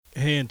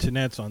Hey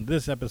internets, on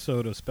this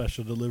episode of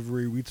Special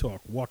Delivery, we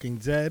talk Walking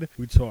Dead,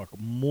 we talk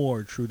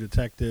more True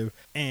Detective,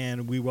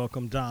 and we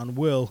welcome Don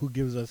Will, who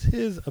gives us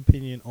his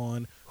opinion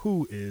on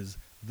who is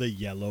the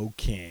Yellow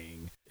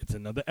King. It's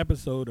another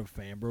episode of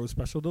Fan Bros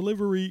Special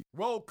Delivery.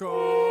 Welcome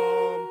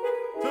to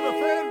the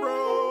Fan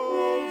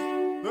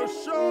Bros, the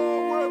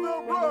show where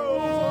the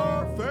bros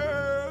are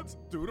fans.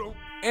 Doodle.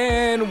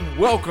 And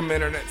welcome,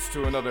 internets,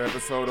 to another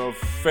episode of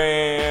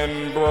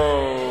Fan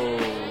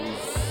Bros.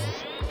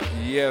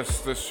 Yes,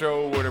 the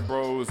show where the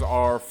bros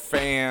are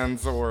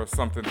fans or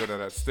something to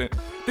that extent.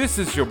 This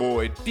is your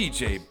boy,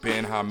 DJ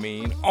Ben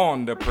Hameen,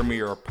 on the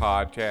premiere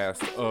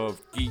podcast of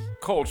Geek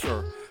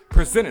Culture,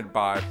 presented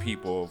by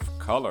people of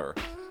color.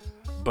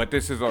 But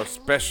this is our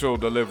special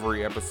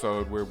delivery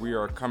episode where we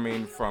are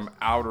coming from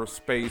outer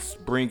space,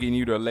 bringing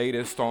you the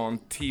latest on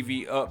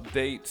TV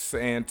updates.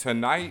 And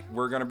tonight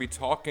we're going to be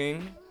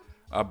talking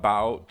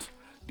about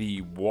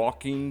The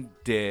Walking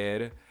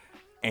Dead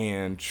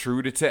and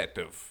True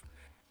Detective.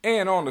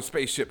 And on the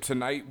spaceship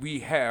tonight, we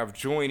have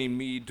joining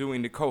me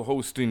doing the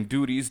co-hosting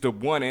duties, the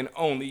one and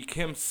only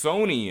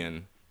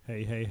Kimsonian.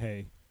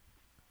 Hey.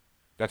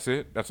 That's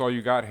it? That's all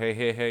you got?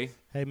 Hey.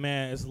 Hey,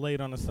 man, it's late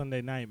on a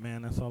Sunday night,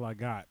 man. That's all I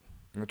got.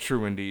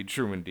 True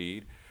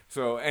indeed.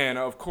 So, and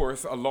of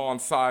course,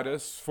 alongside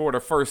us, for the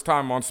first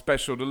time on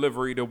Special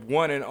Delivery, the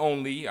one and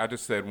only, I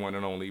just said one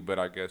and only, but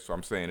I guess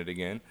I'm saying it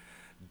again,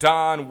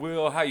 Don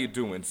Will. How you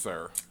doing,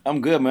 sir?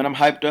 I'm good, man. I'm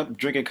hyped up,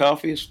 drinking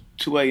coffee. It's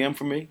 2 a.m.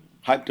 for me.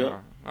 Hyped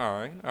up.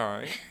 All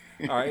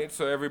right.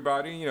 So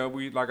everybody,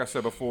 we, like I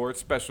said before, it's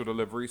Special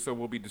Delivery, so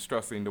we'll be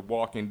discussing The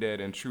Walking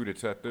Dead and True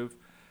Detective.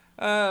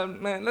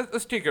 Man,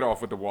 let's kick it off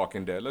with The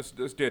Walking Dead. Let's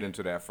get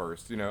into that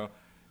first. It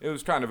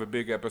was kind of a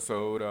big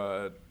episode.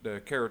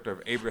 The character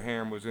of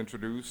Abraham was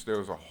introduced. There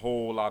was a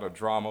whole lot of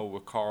drama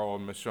with Carl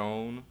and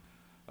Michonne.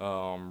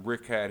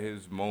 Rick had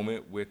his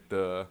moment with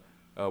the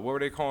what were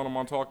they calling him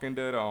on Talking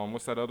Dead?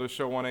 What's that other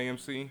show on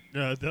AMC?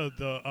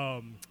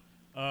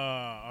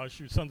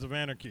 Sons of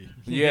Anarchy.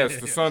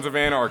 Yes, the Sons of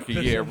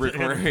Anarchy. Rick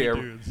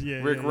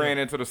Rick ran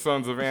into the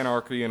Sons of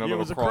Anarchy in a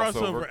little crossover. It was a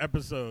crossover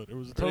episode. It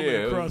was a totally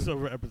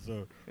crossover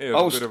episode.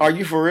 Are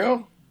you for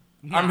real?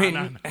 Not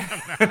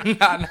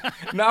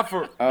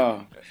for.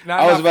 Real.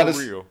 I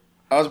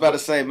was about to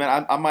say,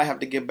 man, I might have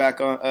to get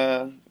back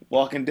on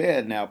Walking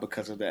Dead now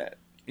because of that.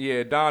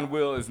 Yeah, Don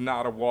Will is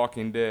not a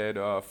Walking Dead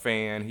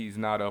fan. He's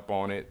not up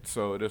on it.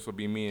 So this will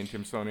be me and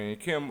Kim Sony. And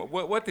Kim,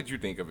 what did you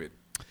think of it?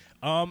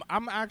 I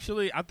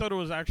thought it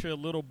was actually a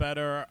little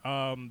better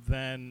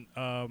than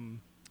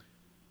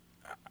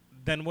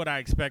what I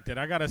expected.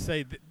 I gotta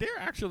say, they're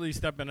actually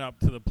stepping up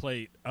to the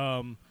plate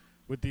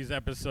with these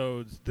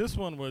episodes. This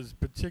one was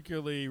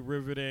particularly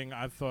riveting,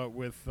 I thought,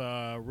 with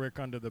Rick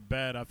under the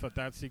bed. I thought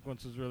that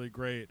sequence was really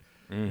great.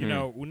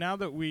 Mm-hmm. Now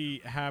that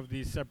we have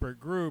these separate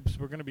groups,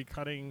 we're going to be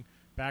cutting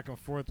back and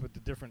forth with the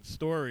different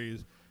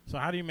stories. So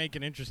how do you make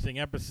an interesting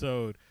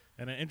episode?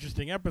 And an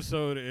interesting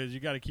episode is you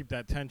got to keep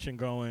that tension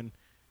going.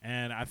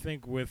 And I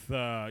think with,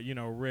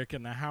 Rick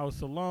in the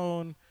house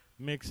alone,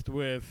 mixed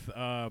with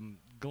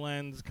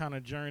Glenn's kind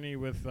of journey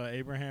with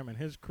Abraham and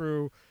his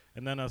crew,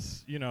 and then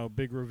us,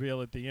 big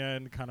reveal at the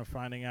end, kind of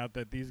finding out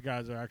that these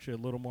guys are actually a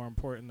little more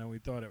important than we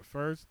thought at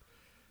first.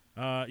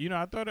 I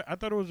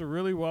thought it was a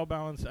really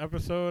well-balanced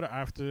episode. I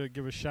have to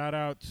give a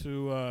shout-out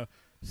to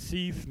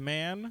Seth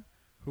Mann,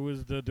 who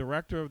is the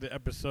director of the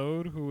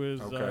episode, who is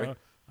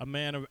a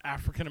man of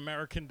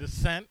African-American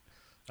descent.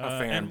 A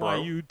fan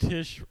NYU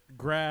Tisch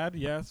grad,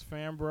 yes,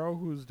 fan bro,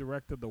 who's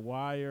directed The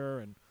Wire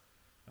and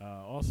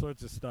all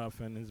sorts of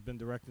stuff and has been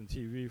directing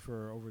TV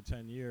for over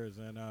 10 years.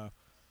 And I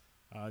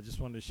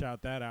just wanted to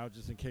shout that out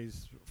just in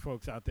case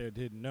folks out there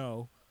didn't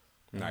know.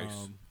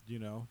 Nice.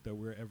 That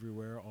we're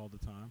everywhere all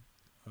the time.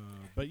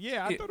 But,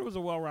 I thought it was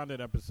a well-rounded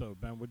episode.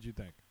 Ben, what'd you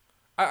think?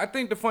 I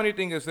think the funny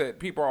thing is that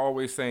people are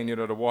always saying,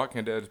 The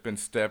Walking Dead's been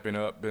stepping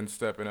up,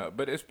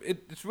 but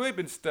it's really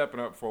been stepping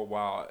up for a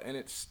while, and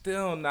it's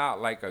still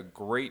not like a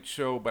great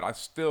show, but I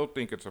still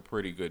think it's a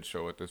pretty good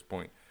show at this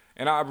point.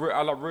 And I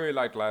really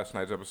liked last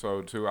night's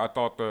episode too. I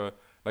thought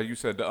like you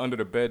said, the under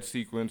the bed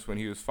sequence when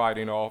he was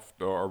fighting off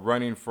or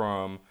running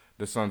from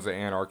the Sons of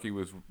Anarchy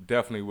was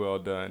definitely well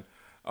done.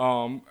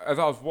 As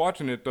I was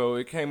watching it though,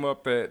 it came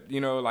up that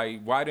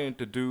why didn't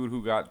the dude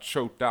who got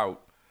choked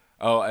out?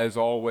 As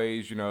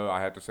always,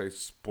 I have to say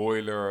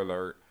spoiler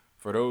alert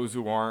for those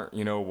who aren't,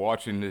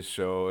 watching this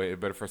show,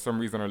 but for some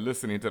reason are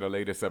listening to the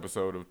latest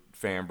episode of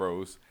Fan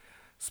Bros.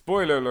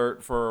 Spoiler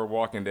alert for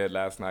Walking Dead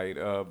last night.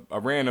 A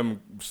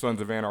random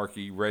Sons of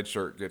Anarchy red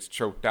shirt gets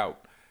choked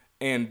out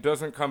and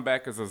doesn't come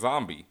back as a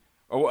zombie.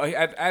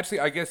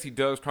 Actually, I guess he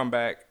does come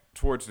back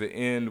towards the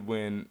end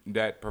when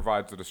that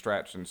provides a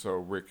distraction so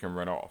Rick can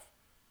run off.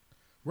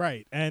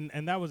 Right, and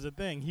that was the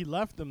thing. He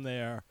left them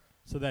there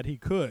so that he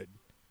could.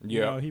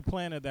 Yeah, he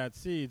planted that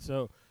seed.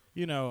 So,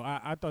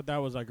 I thought that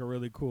was like a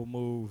really cool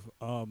move.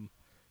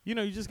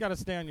 You just got to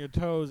stay on your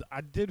toes.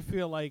 I did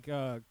feel like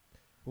when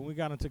we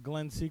got into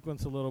Glenn's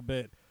sequence a little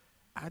bit,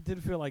 I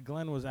did feel like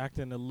Glenn was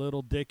acting a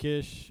little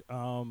dickish.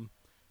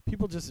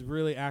 people just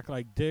really act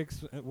like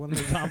dicks when the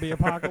zombie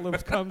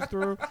apocalypse comes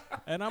through.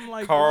 And I'm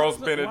like, Carl's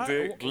been a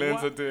dick.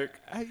 Glenn's a dick.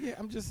 Yeah,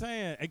 I'm just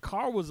saying. And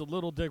Carl was a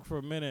little dick for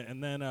a minute,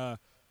 and then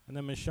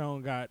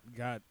Michonne got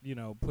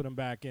put him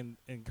back in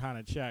kind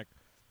of check.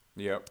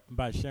 Yep.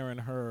 By sharing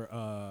her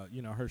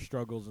her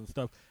struggles and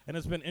stuff. And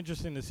it's been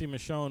interesting to see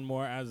Michonne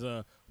more as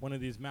one of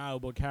these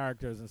malleable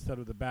characters instead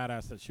of the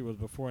badass that she was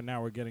before.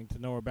 Now we're getting to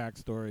know her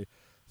backstory.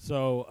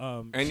 So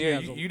and yeah,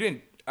 you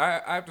didn't.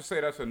 I have to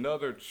say that's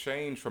another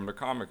change from the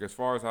comic. As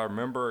far as I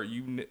remember,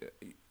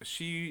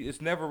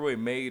 it's never really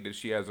made that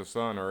she has a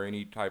son or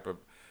any type of.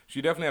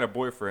 She definitely had a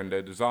boyfriend.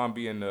 The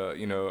zombie and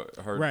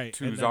her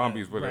two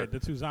zombies with her. The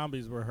two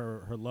zombies were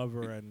her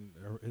lover and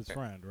his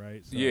friend,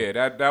 right? So, yeah,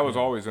 that was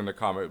always in the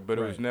comic, but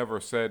it was never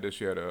said that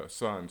she had a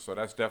son. So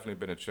that's definitely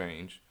been a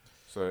change.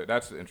 So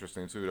that's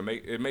interesting too.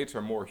 It makes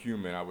her more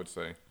human, I would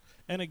say.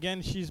 And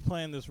again, she's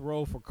playing this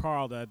role for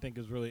Carl that I think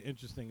is really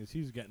interesting as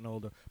he's getting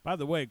older. By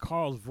the way,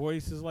 Carl's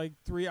voice is like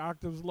 3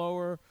 octaves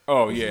lower.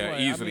 Oh, yeah,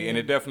 easily. And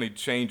it definitely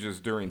changes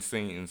during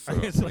scenes. So,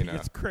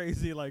 it's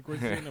crazy. Like, we're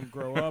seeing him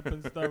grow up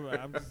and stuff. And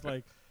I'm just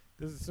like,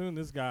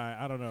 this guy,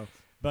 I don't know.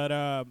 But,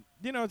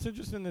 it's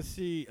interesting to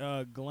see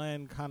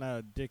Glenn kind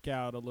of dick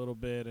out a little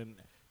bit. And,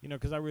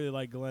 because I really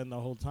like Glenn the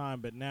whole time.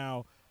 But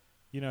now,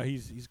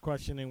 he's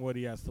questioning what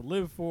he has to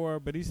live for.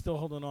 But he's still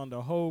holding on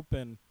to hope.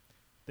 And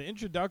the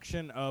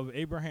introduction of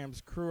Abraham's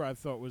crew I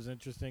thought was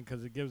interesting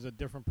because it gives a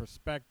different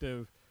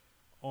perspective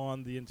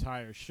on the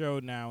entire show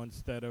now.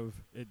 Instead of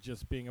it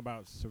just being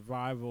about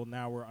survival,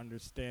 now we're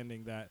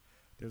understanding that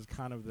there's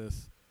kind of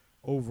this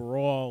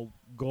overall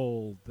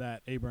goal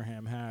that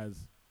Abraham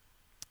has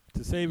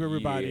to save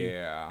everybody.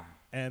 Yeah.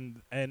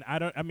 And I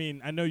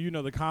know you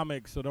know the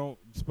comic, so don't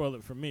spoil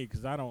it for me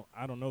because I don't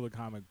know the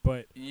comic.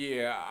 But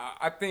yeah,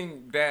 I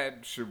think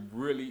that should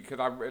really, because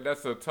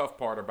that's the tough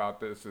part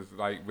about this is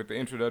like with the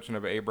introduction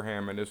of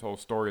Abraham and this whole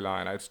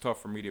storyline. It's tough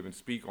for me to even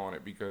speak on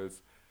it because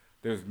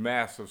there's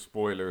massive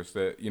spoilers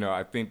that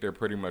I think they're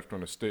pretty much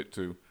going to stick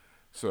to.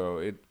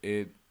 So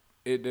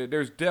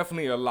there's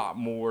definitely a lot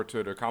more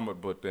to the comic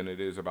book than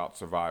it is about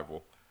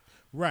survival.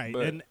 Right,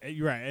 but, and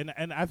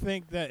I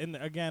think that in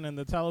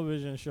the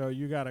television show,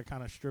 you got to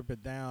kind of strip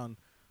it down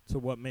to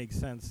what makes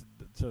sense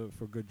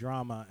for good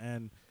drama.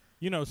 And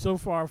so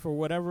far for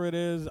whatever it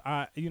is,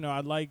 I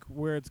like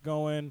where it's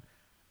going.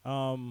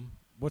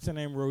 What's her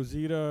name,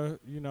 Rosita?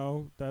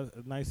 That's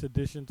a nice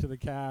addition to the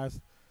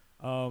cast.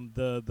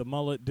 The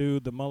mullet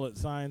dude, the mullet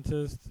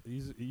scientist.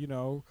 He's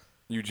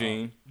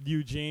Eugene,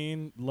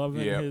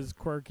 loving his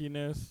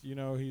quirkiness.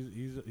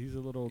 He's a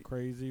little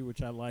crazy,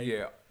 which I like.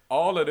 Yeah.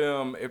 All of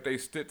them, if they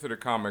stick to the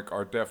comic,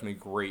 are definitely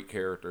great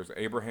characters.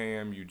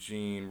 Abraham,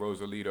 Eugene,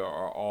 Rosalita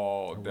are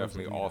all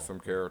definitely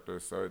awesome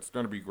characters. So it's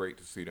going to be great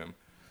to see them.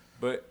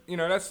 But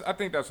I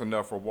think that's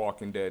enough for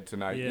Walking Dead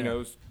tonight. Yeah.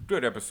 It's a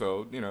good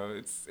episode.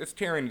 It's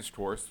carrying its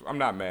course. I'm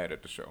not mad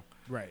at the show.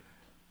 Right.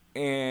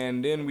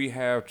 And then we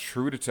have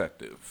True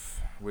Detective,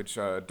 which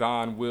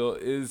Don Will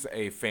is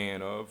a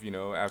fan of.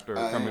 After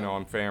coming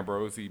on Fan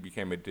Bros, he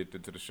became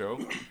addicted to the show.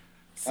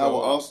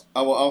 So,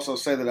 I will also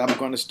say that I'm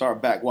going to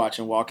start back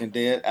watching Walking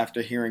Dead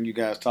after hearing you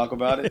guys talk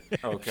about it.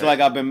 Okay. I feel like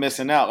I've been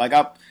missing out. Like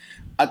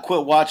I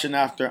quit watching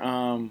after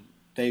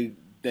they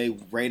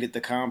raided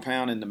the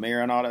compound and the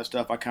mayor and all that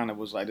stuff. I kind of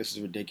was like, this is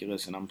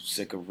ridiculous, and I'm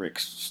sick of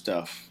Rick's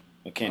stuff.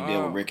 I can't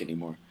deal with Rick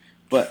anymore.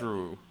 But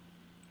true.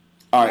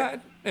 All right.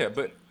 Yeah,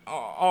 but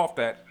off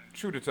that,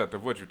 True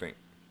Detective, what you think?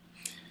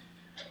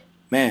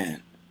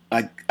 Man,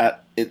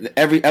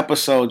 every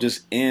episode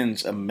just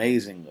ends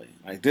amazingly.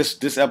 Like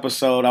this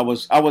episode, I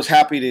was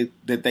happy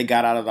that they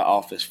got out of the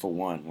office for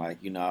one. Like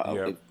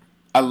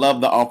I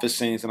love the office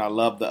scenes and I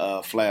love the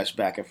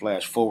flashback and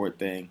flash forward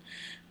thing,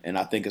 and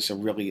I think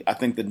I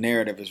think the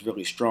narrative is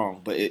really strong.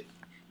 But it,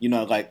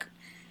 like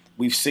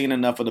we've seen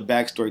enough of the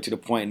backstory to the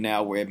point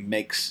now where it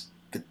makes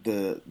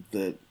the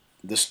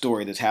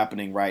story that's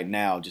happening right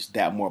now just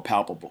that more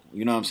palpable.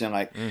 You know what I'm saying?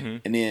 Like,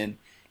 and then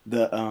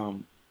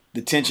the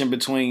tension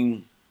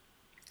between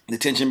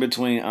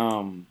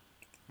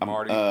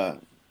Marty.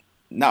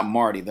 Not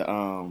Marty,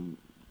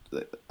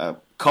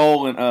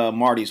 Cole and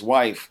Marty's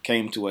wife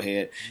came to a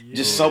head. Yeah,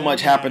 just so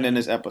much happened in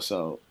this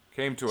episode.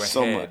 Came to a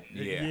so head. Much.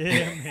 Yeah.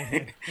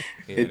 Man.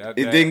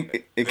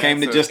 It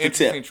came to just a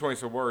tip. Interesting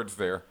choice of words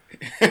there.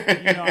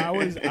 I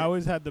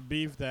always had the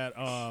beef that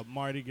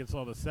Marty gets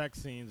all the sex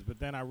scenes, but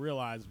then I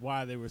realized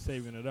why they were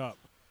saving it up.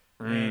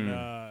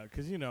 And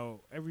because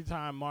every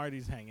time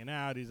Marty's hanging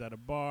out, he's at a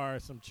bar,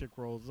 some chick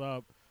rolls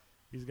up.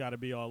 He's got to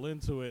be all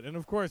into it. And,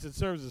 of course, it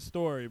serves a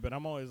story, but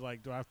I'm always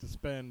like, do I have to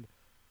spend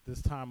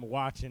this time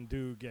watching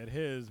dude get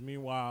his?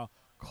 Meanwhile,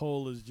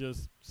 Cole is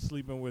just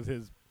sleeping with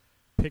his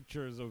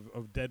pictures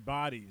of dead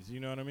bodies.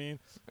 You know what I mean?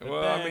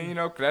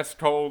 But that's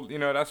Cole.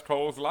 That's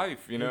Cole's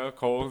life.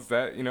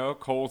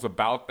 Cole's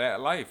about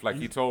that life. Like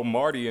he told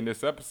Marty in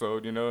this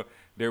episode,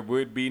 there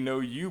would be no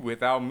you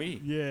without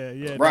me.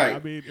 Yeah. Right. No, I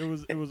mean,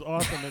 it was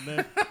awesome. And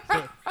then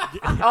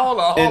hold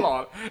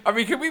on. I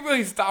mean, can we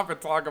really stop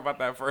and talk about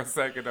that for a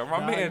second? Though?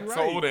 My man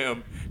told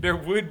him there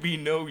would be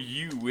no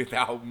you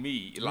without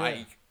me.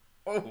 Like,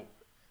 oh.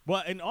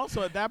 Well, and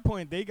also at that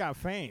point they got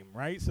fame,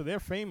 right? So they're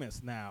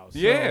famous now. So,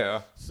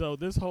 Yeah. So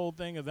this whole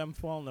thing of them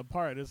falling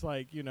apart, it's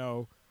like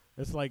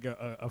it's like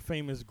a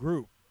famous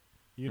group,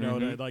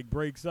 that like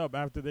breaks up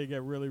after they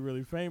get really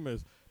really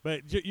famous.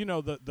 But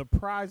the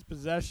prized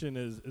possession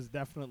is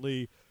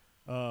definitely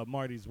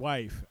Marty's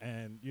wife,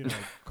 and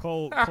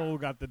Cole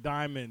got the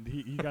diamond.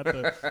 He got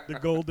the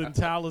golden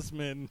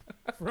talisman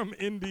from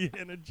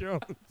Indiana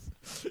Jones.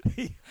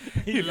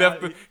 he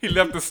left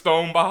the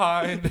stone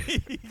behind.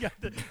 he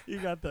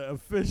got the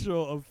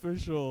official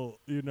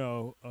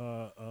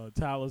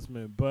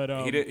talisman. But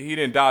he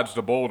didn't dodge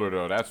the boulder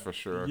though. That's for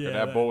sure. Yeah,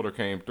 that boulder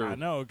came through. I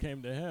know it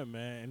came to him,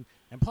 man.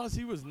 And plus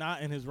he was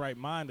not in his right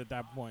mind at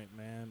that point,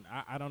 man.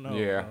 I don't know.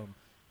 Yeah.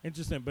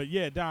 Interesting, but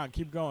yeah, Don,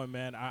 keep going,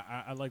 man.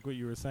 I like what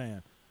you were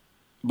saying.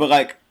 But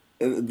like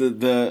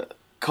the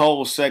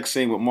Cole sex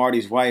scene with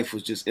Marty's wife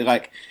was just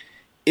it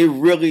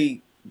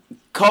really.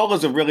 Cole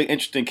is a really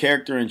interesting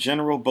character in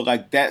general, but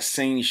like that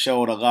scene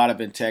showed a lot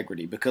of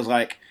integrity because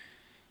like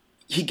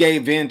he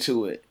gave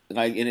into it.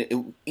 Like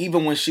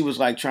even when she was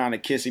like trying to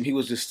kiss him, he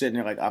was just sitting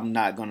there like, I'm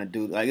not gonna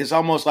do it. Like it's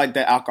almost like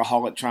that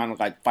alcoholic trying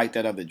to like fight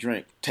that other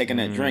drink, taking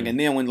that drink, and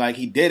then when like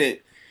he did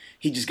it.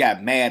 He just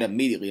got mad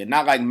immediately, and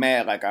not like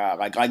mad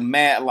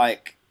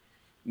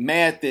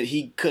mad that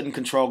he couldn't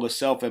control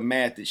himself, and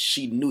mad that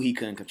she knew he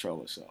couldn't control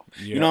himself.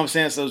 Yeah. You know what I'm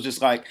saying? So it was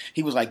just like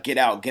he was like, get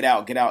out, get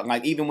out, get out. And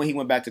like even when he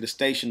went back to the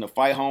station to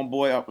fight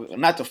homeboy,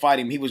 not to fight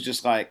him, he was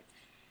just like,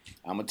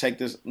 I'm gonna take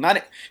this.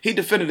 He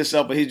defended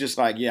himself, but he's just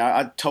like, yeah,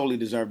 I totally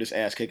deserve this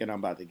ass kicking I'm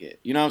about to get.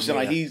 You know what I'm saying?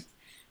 Yeah. Like he's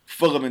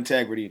full of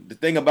integrity. The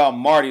thing about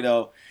Marty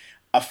though,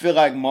 I feel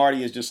like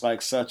Marty is just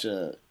like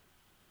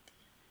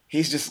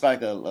he's just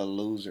like a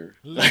loser.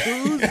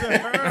 Loser.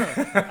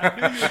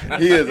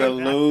 He is a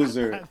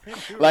loser.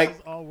 Like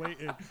all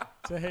waiting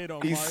to hate on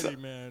Marty,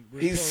 man.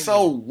 He's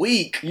so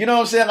weak. You know what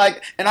I'm saying?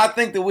 Like, and I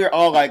think that we're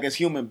all like as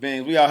human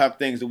beings, we all have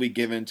things that we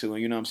give into,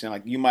 and you know what I'm saying?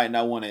 Like, you might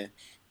not want to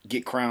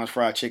get Crown's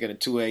fried chicken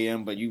at 2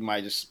 a.m., but you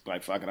might just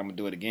like, fuck it, I'm gonna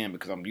do it again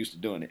because I'm used to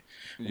doing it.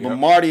 Yep. But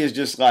Marty is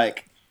just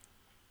like,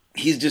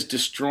 he's just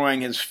destroying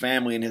his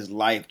family and his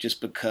life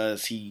just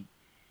because he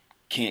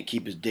can't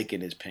keep his dick in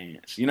his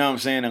pants. You know what I'm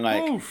saying? And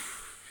like,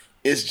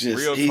 it's just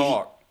real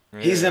talk. Yeah.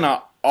 He's in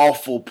an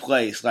awful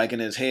place, like in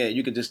his head.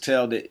 You could just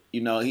tell that,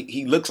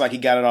 he looks like he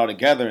got it all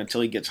together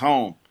until he gets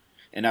home,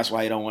 and that's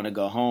why he don't want to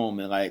go home.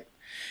 And like,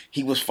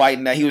 he was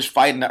fighting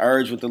the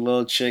urge with the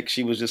little chick.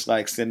 She was just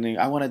like sitting there,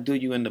 I want to do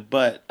you in the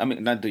butt. I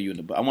mean, not do you in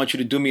the butt. I want you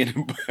to do me in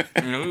the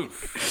butt.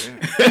 Oof.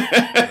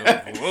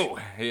 Yeah. Whoa.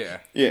 Yeah.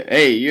 Yeah.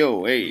 Hey,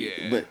 yo. Hey.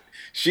 Yeah. But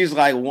she's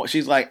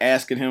like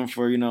asking him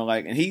for,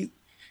 and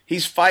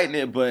he's fighting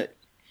it, but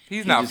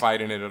he's not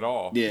fighting it at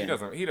all. Yeah.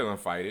 He doesn't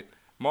fight it.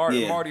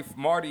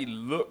 Marty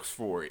looks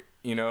for it.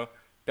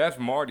 That's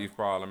Marty's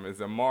problem. Is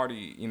that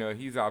Marty?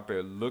 He's out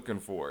there looking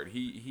for it.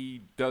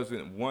 He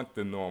doesn't want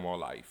the normal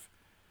life.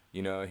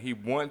 He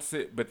wants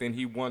it, but then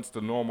he wants the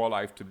normal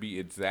life to be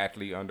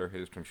exactly under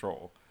his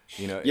control.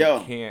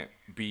 It can't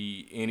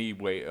be any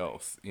way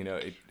else.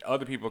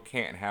 Other people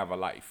can't have a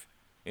life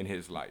in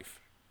his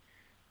life.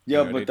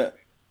 Go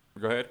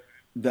ahead.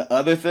 The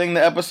other thing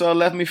the episode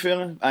left me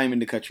feeling, I didn't mean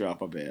to cut you off,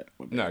 my bad.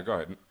 No, go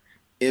ahead.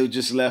 It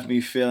just left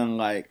me feeling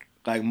like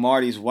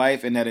Marty's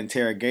wife in that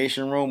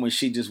interrogation room when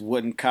she just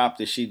wouldn't cop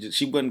that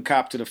she wouldn't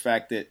cop to the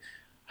fact that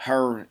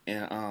her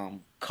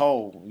and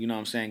Cole, you know what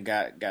I'm saying,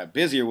 got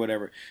busy or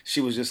whatever.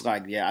 She was just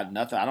like, yeah, I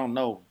don't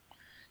know.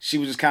 She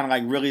was just kind of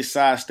like really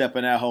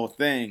sidestepping that whole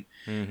thing.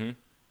 Mm-hmm.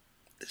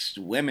 It's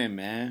women,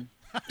 man.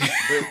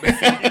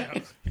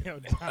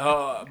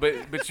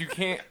 But you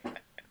can't.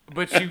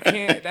 But you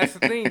can't. That's the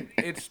thing.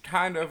 It's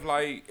kind of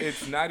like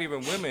it's not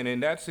even women in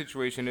that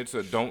situation. It's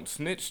a don't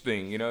snitch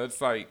thing. It's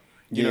like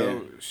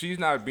she's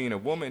not being a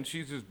woman.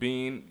 She's just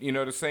being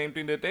the same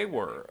thing that they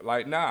were.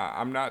 Like, nah,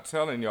 I'm not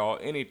telling y'all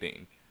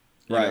anything.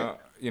 Right.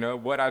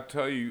 What I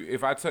tell you.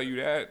 If I tell you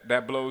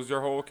that blows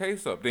your whole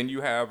case up. Then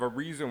you have a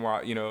reason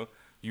why. You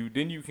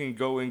can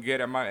go and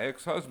get at my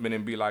ex-husband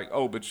and be like,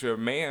 oh, but your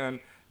man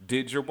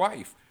did your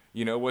wife.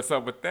 What's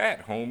up with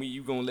that, homie?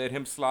 You gonna let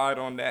him slide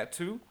on that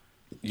too?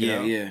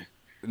 Yeah.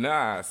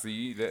 Nah,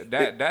 see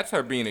that's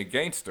her being a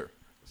gangster.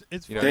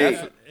 It's funny.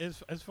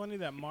 It's funny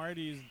that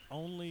Marty's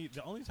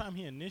the only time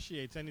he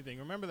initiates anything.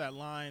 Remember that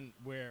line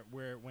where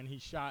when he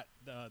shot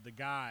the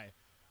guy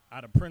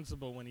out of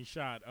principle when he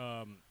shot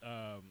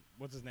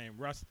what's his name?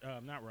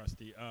 Not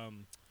Rusty.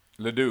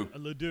 Ledoux.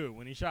 Ledoux.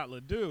 When he shot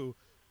Ledoux,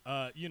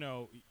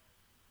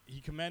 he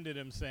commended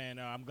him, saying,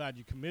 "I'm glad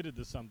you committed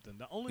to something."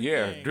 The only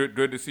thing,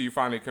 good to see you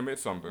finally commit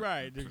something.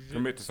 Right,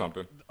 commit to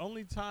something. The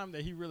only time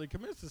that he really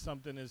commits to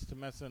something is to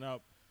messing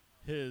up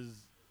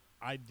his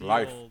ideal,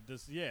 life.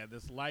 This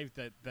life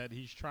that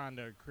he's trying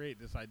to create,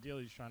 this ideal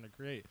he's trying to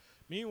create.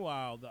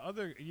 Meanwhile, the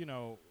other,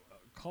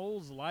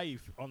 Cole's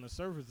life on the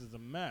surface is a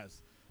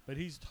mess, but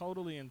he's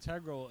totally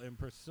integral in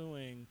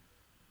pursuing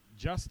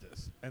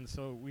justice, and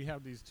so we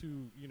have these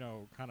two,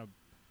 kind of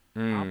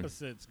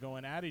opposites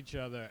going at each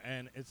other,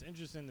 and it's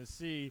interesting to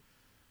see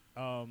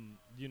how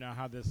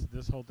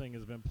this whole thing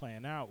has been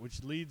playing out,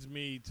 which leads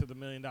me to the $1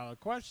 million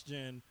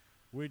question.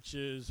 which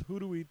is who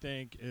do we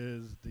think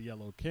is the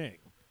Yellow King?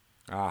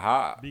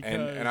 Aha.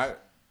 Because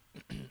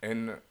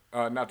and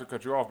not to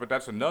cut you off, but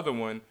that's another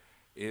one.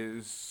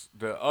 Is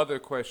the other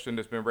question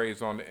that's been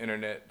raised on the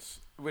internet,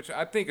 which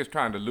I think is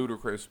kind of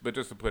ludicrous, but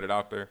just to put it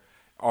out there,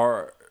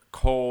 are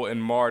Cole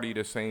and Marty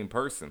the same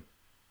person?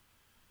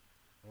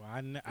 Well,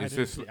 I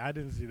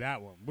didn't see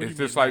that one. Is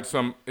this like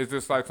some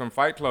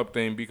Fight Club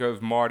thing?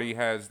 Because Marty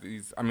has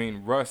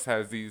Russ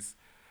has these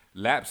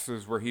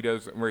lapses where he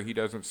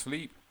doesn't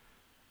sleep,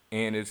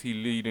 and is he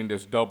leading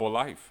this double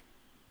life?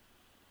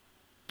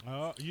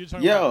 You're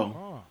talking about,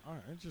 all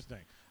right, interesting.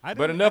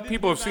 But enough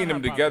people have seen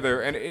them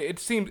together, and it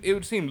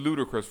would seem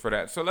ludicrous for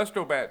that. So let's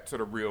go back to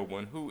the real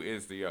one. Who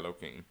is the Yellow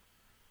King?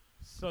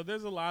 So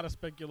there's a lot of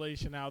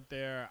speculation out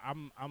there.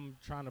 I'm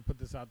trying to put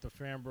this out to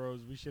Fan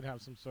Bros. We should have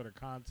some sort of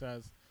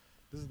contest.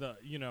 This is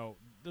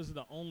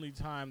the only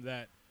time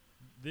that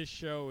this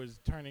show is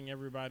turning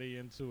everybody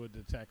into a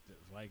detective.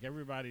 Like,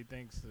 everybody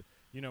thinks that,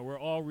 we're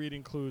all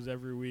reading clues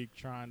every week,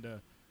 trying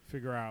to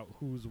figure out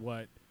who's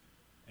what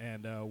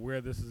and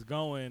where this is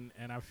going.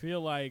 And I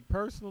feel like,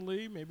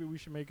 personally, maybe we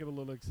should make it a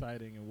little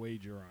exciting and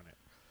wager on it.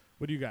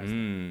 What do you guys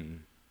think?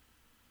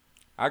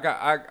 I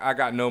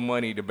got no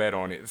money to bet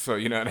on it, so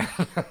it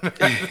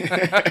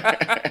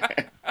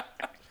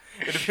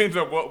depends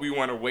on what we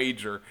want to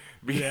wager.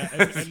 Yeah,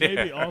 and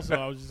maybe also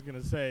I was just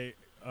gonna say,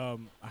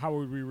 how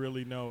would we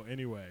really know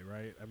anyway,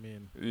 right? I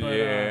mean,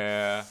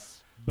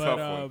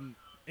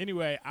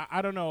 anyway,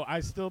 I don't know. I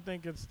still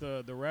think it's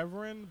the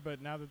Reverend,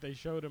 but now that they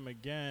showed him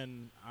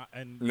again,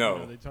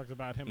 they talked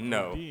about him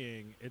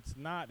being, it's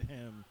not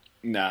him.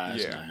 Nah,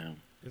 it's not him.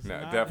 It's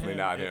definitely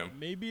not him.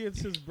 Maybe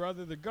it's his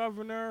brother, the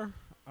governor.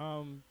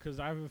 Because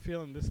I have a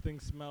feeling this thing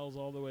smells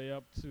all the way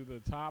up to the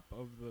top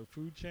of the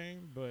food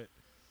chain, but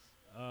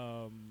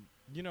who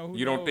you knows?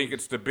 Don't think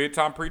it's the big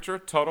time preacher,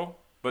 Tuttle?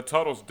 But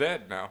Tuttle's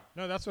dead now.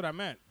 No, that's what I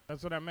meant. I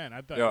thought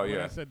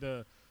when I said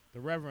the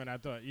Reverend, I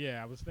thought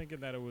I was thinking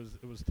that it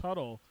was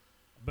Tuttle,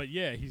 but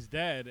he's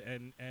dead,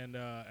 and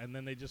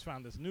then they just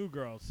found this new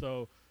girl,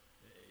 so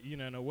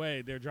in a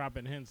way they're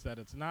dropping hints that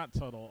it's not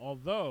Tuttle.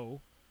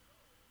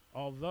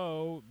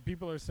 Although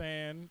people are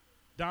saying.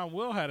 Don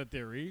Will had a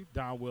theory.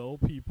 Don Will,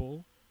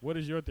 people. What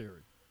is your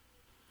theory?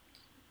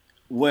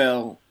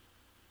 Well,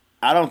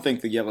 I don't think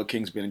the Yellow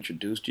King's been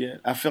introduced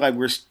yet. I feel like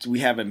we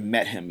haven't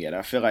met him yet.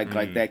 I feel like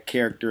that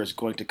character is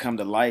going to come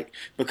to light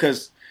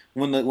because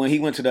when he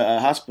went to the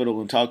hospital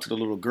and talked to the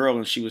little girl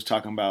and she was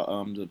talking about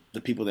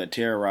the people that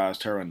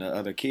terrorized her and the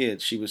other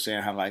kids, she was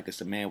saying how like it's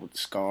the man with the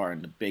scar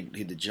and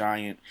the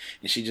giant,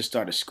 and she just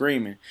started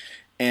screaming.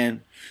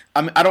 And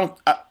I mean, I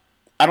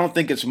don't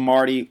think it's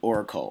Marty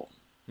or Cole.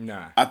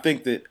 Nah. I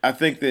think that I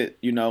think that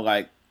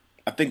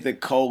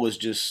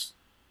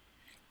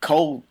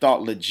Cole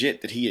thought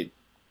legit that he had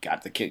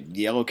got the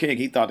Yellow King.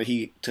 He thought that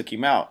he took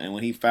him out, and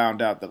when he found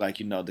out that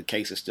the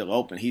case is still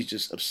open, he's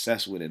just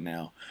obsessed with it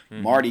now.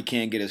 Mm-hmm. Marty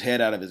can't get his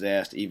head out of his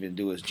ass to even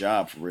do his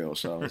job for real,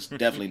 so it's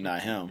definitely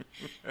not him.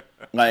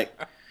 And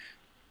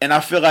I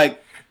feel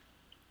like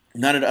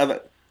none of the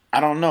other.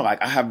 I don't know.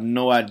 I have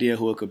no idea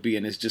who it could be,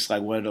 and it's just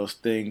like one of those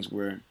things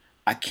where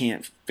I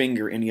can't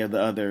finger any of the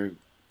other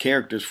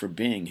characters for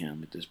being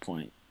him at this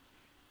point.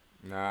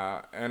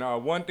 Nah, and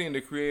one thing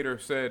the creator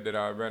said that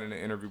I read in an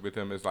interview with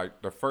him is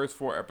like the first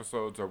 4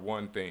 episodes are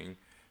one thing,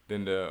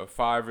 then the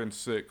 5 and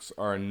 6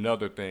 are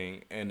another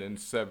thing, and then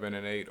 7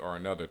 and 8 are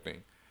another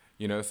thing.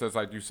 It says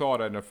like you saw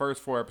that in the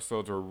first 4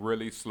 episodes were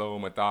really slow,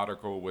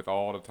 methodical, with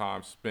all the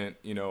time spent,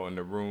 in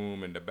the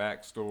room and the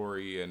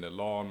backstory and the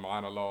long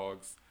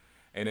monologues,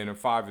 and then in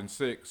 5 and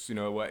 6,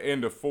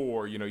 in the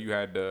 4, you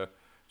had the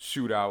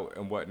shootout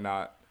and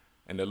whatnot.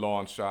 And the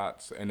long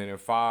shots, and then in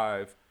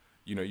 5,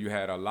 you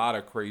had a lot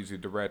of crazy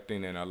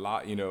directing and a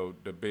lot,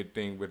 the big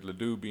thing with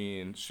Ledoux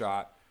being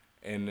shot,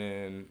 and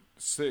then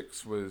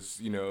 6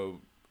 was,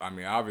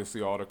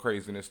 obviously all the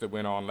craziness that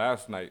went on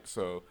last night.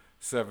 So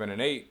 7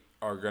 and 8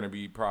 are going to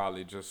be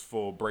probably just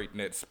full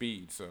breakneck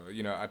speed. So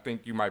I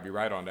think you might be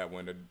right on that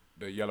one.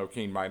 The Yellow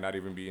King might not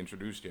even be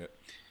introduced yet.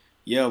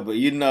 Yeah, but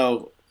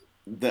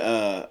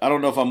I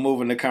don't know if I'm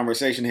moving the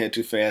conversation here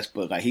too fast,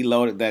 but like he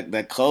loaded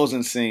that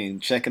closing scene,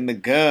 checking the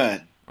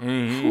gun.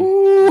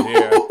 Mm-hmm.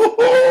 Yeah.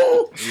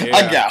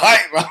 I got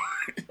hype.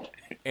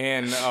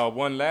 And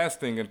one last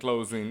thing in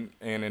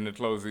the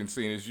closing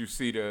scene is you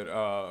see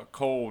that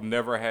Cole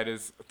never had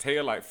his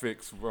taillight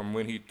fixed from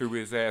when he threw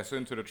his ass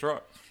into the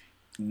truck.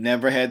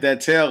 Never had that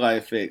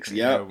taillight fixed.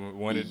 Yep.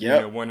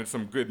 Wanted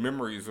some good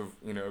memories of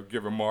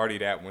giving Marty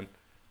that one.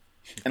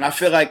 And I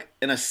feel like,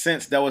 in a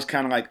sense, that was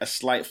kind of like a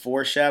slight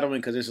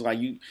foreshadowing because it's like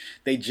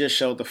they just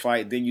showed the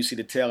fight, then you see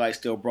the taillight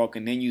still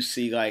broken, then you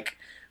see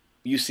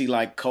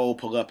Cole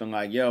pull up and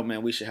like, yo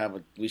man, we should have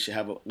a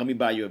let me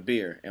buy you a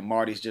beer, and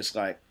Marty's just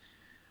like,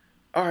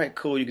 all right,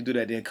 cool, you can do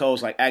that. Then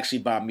Cole's like, actually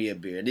buy me a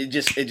beer. And it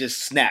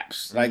just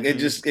snaps. Like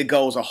it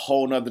goes a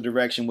whole nother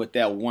direction with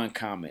that one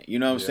comment. You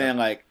know what I'm saying?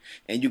 Like,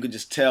 and you could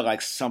just tell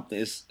like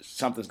something's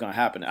gonna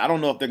happen. I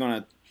don't know if they're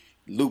gonna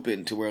loop it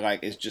into where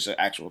like it's just an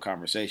actual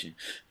conversation,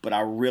 but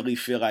I really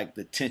feel like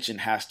the tension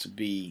has to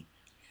be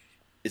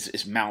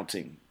it's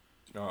mounting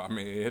I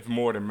mean, it's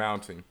more than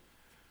mounting.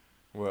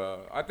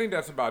 Well, I think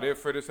that's about it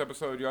for this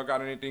episode. Y'all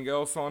got anything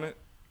else on it?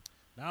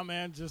 Nah,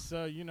 man, just,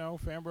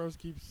 Fan Bros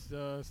keeps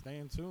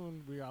staying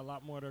tuned. We got a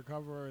lot more to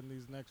cover in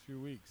these next few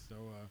weeks.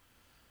 So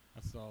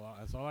that's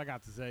all I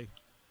got to say.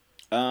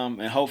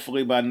 And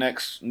hopefully by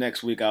next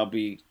week I'll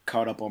be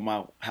caught up on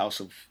my House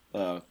of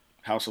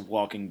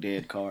Walking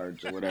Dead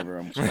cards or whatever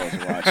I'm supposed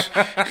to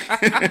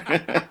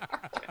watch.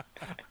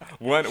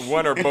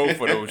 One or both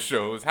of those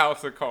shows: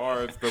 House of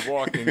Cards, The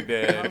Walking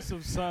Dead, House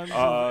of Sons of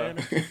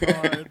Anarchy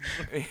Cards,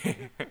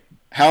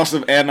 House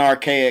of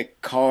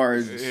Anarchaic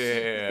Cards.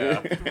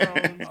 Yeah.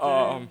 Thrones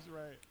games,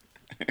 right.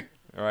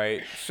 All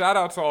right. Shout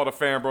out to all the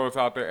fan bros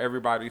out there.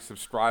 Everybody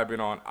subscribing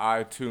on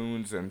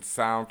iTunes and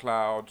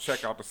SoundCloud.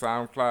 Check out the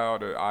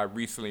SoundCloud. I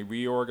recently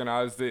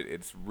reorganized it.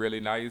 It's really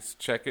nice.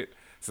 Check it.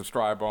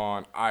 Subscribe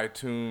on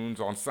iTunes,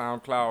 on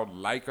SoundCloud.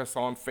 Like us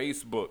on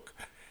Facebook.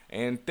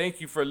 And thank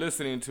you for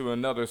listening to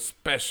another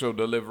special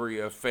delivery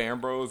of Fan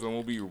Bros. And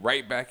we'll be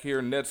right back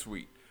here next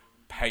week.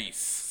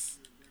 Peace.